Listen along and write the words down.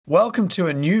Welcome to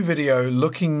a new video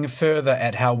looking further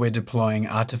at how we're deploying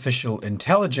artificial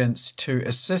intelligence to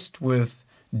assist with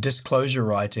disclosure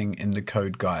writing in the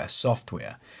Code Gaia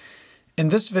software. In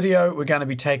this video, we're going to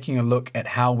be taking a look at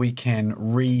how we can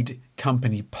read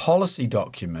company policy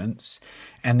documents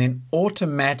and then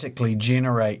automatically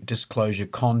generate disclosure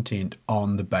content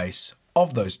on the base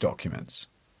of those documents.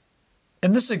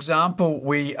 In this example,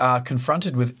 we are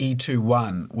confronted with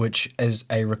E21, which is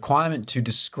a requirement to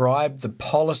describe the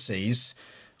policies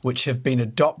which have been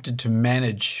adopted to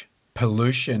manage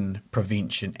pollution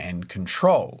prevention and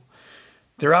control.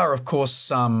 There are, of course,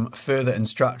 some further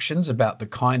instructions about the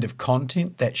kind of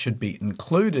content that should be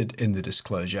included in the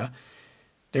disclosure.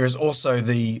 There is also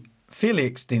the fairly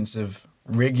extensive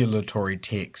regulatory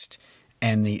text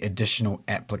and the additional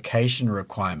application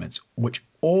requirements, which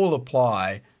all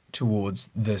apply towards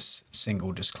this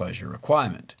single disclosure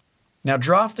requirement. Now,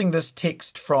 drafting this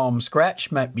text from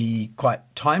scratch might be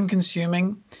quite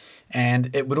time-consuming, and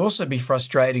it would also be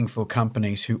frustrating for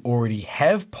companies who already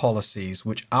have policies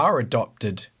which are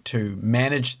adopted to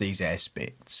manage these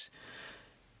aspects.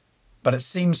 But it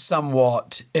seems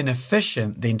somewhat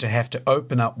inefficient then to have to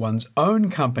open up one's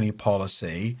own company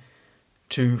policy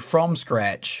to, from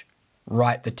scratch,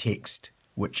 write the text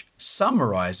which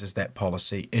summarizes that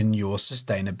policy in your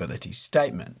sustainability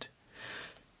statement.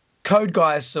 Code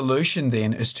Gaia's solution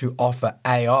then is to offer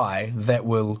AI that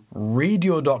will read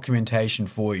your documentation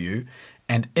for you,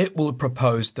 and it will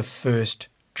propose the first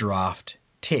draft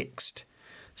text.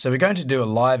 So we're going to do a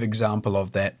live example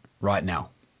of that right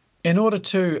now. In order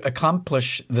to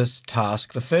accomplish this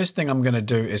task, the first thing I'm going to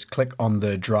do is click on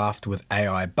the Draft with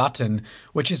AI button,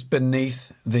 which is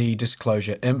beneath the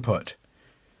disclosure input.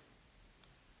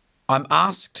 I'm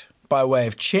asked by way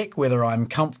of check whether I'm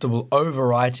comfortable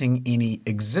overwriting any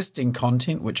existing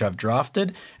content which I've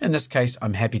drafted. In this case,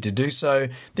 I'm happy to do so.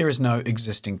 There is no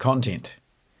existing content.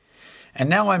 And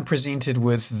now I'm presented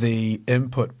with the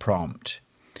input prompt.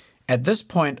 At this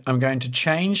point, I'm going to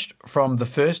change from the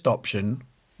first option,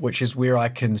 which is where I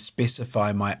can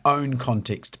specify my own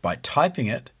context by typing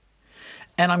it,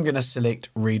 and I'm going to select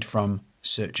Read from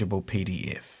Searchable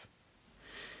PDF.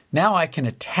 Now I can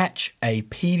attach a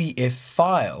PDF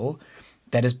file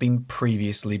that has been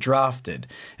previously drafted.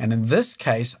 And in this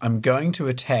case, I'm going to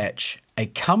attach a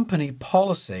company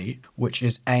policy which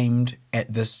is aimed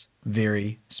at this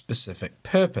very specific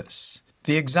purpose.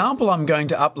 The example I'm going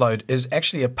to upload is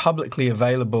actually a publicly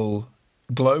available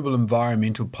global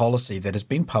environmental policy that has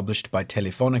been published by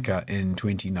Telefonica in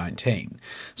 2019.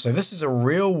 So this is a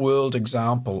real-world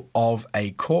example of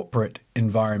a corporate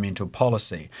environmental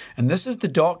policy. And this is the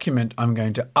document I'm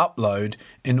going to upload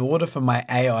in order for my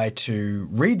AI to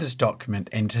read this document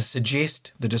and to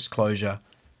suggest the disclosure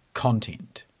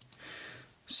content.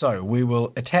 So we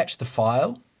will attach the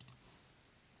file.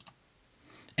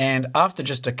 And after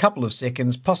just a couple of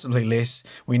seconds, possibly less,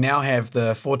 we now have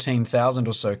the 14,000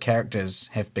 or so characters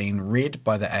have been read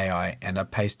by the AI and are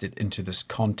pasted into this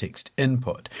context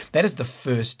input. That is the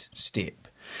first step.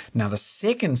 Now, the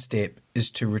second step is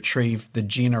to retrieve the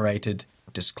generated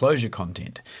disclosure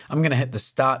content. I'm going to hit the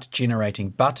Start Generating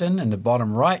button in the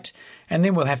bottom right, and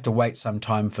then we'll have to wait some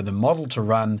time for the model to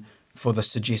run for the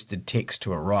suggested text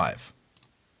to arrive.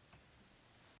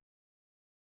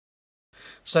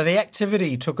 So the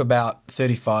activity took about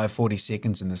 35-40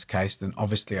 seconds in this case, then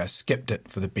obviously I skipped it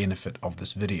for the benefit of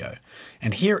this video.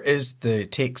 And here is the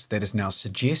text that is now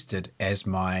suggested as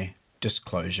my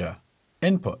disclosure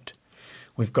input.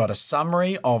 We've got a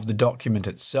summary of the document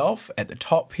itself at the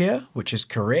top here, which is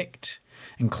correct,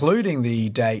 including the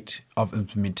date of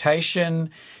implementation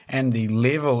and the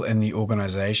level in the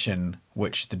organization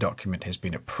which the document has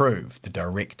been approved, the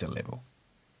director level.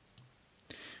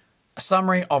 A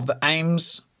summary of the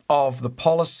aims of the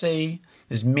policy.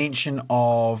 There's mention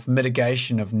of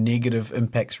mitigation of negative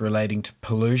impacts relating to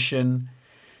pollution.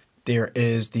 There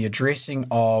is the addressing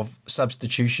of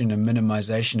substitution and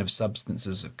minimization of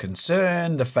substances of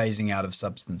concern, the phasing out of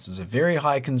substances of very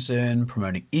high concern,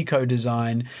 promoting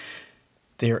eco-design.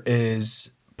 There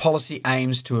is policy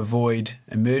aims to avoid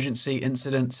emergency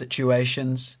incident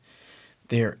situations.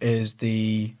 There is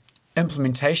the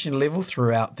implementation level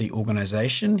throughout the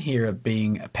organization, here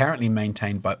being apparently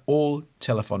maintained by all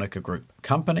Telefonica Group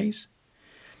companies.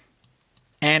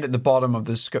 And at the bottom of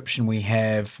the description, we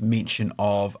have mention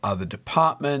of other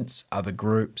departments, other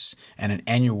groups, and an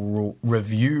annual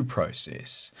review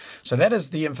process. So that is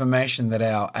the information that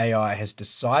our AI has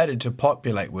decided to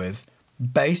populate with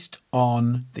based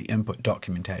on the input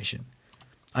documentation.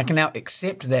 I can now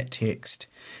accept that text,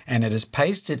 and it is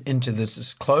pasted into the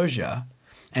disclosure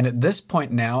And at this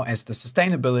point now, as the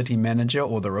sustainability manager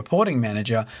or the reporting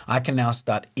manager, I can now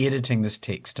start editing this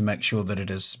text to make sure that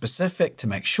it is specific, to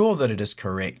make sure that it is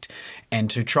correct, and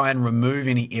to try and remove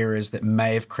any errors that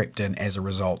may have crept in as a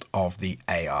result of the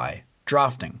AI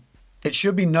drafting. It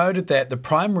should be noted that the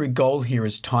primary goal here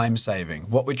is time saving.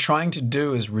 What we're trying to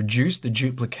do is reduce the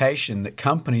duplication that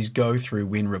companies go through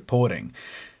when reporting.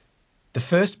 The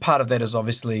first part of that is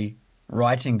obviously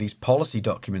writing these policy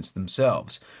documents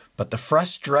themselves, but the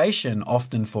frustration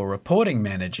often for reporting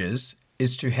managers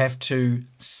is to have to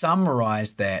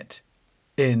summarize that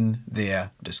in their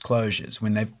disclosures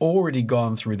when they've already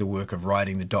gone through the work of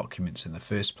writing the documents in the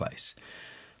first place.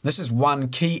 This is one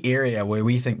key area where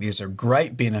we think there's a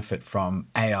great benefit from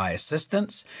AI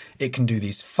assistance. It can do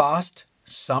these fast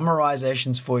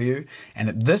summarizations for you, and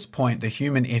at this point the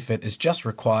human effort is just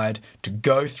required to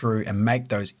go through and make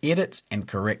those edits and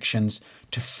corrections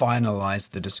to finalize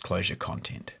the disclosure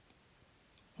content.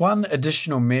 One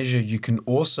additional measure you can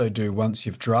also do once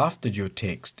you've drafted your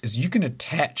text is you can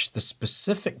attach the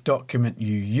specific document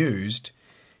you used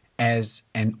as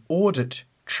an audit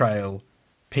trail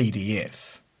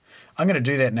PDF. I'm going to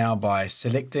do that now by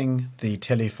selecting the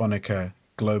Telefonica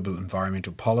Global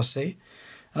Environmental Policy,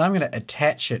 and I'm going to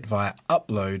attach it via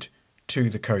upload to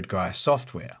the Code Gaia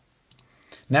software.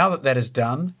 Now that that is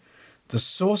done, the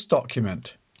source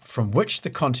document from which the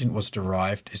content was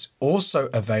derived is also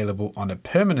available on a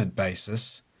permanent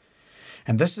basis,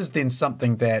 and this is then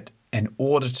something that an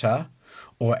auditor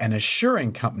or an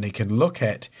assuring company can look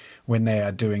at when they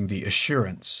are doing the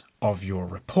assurance of your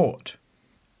report.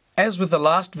 As with the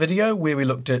last video where we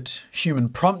looked at human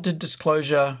prompted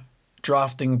disclosure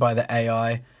drafting by the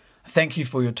AI, thank you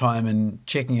for your time in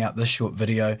checking out this short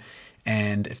video,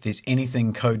 and if there's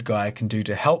anything Code Gaia can do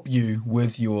to help you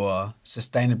with your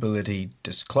sustainability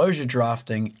disclosure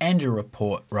drafting and your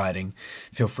report writing,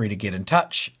 feel free to get in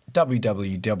touch,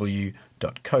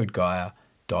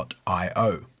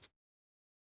 www.codegaia.io.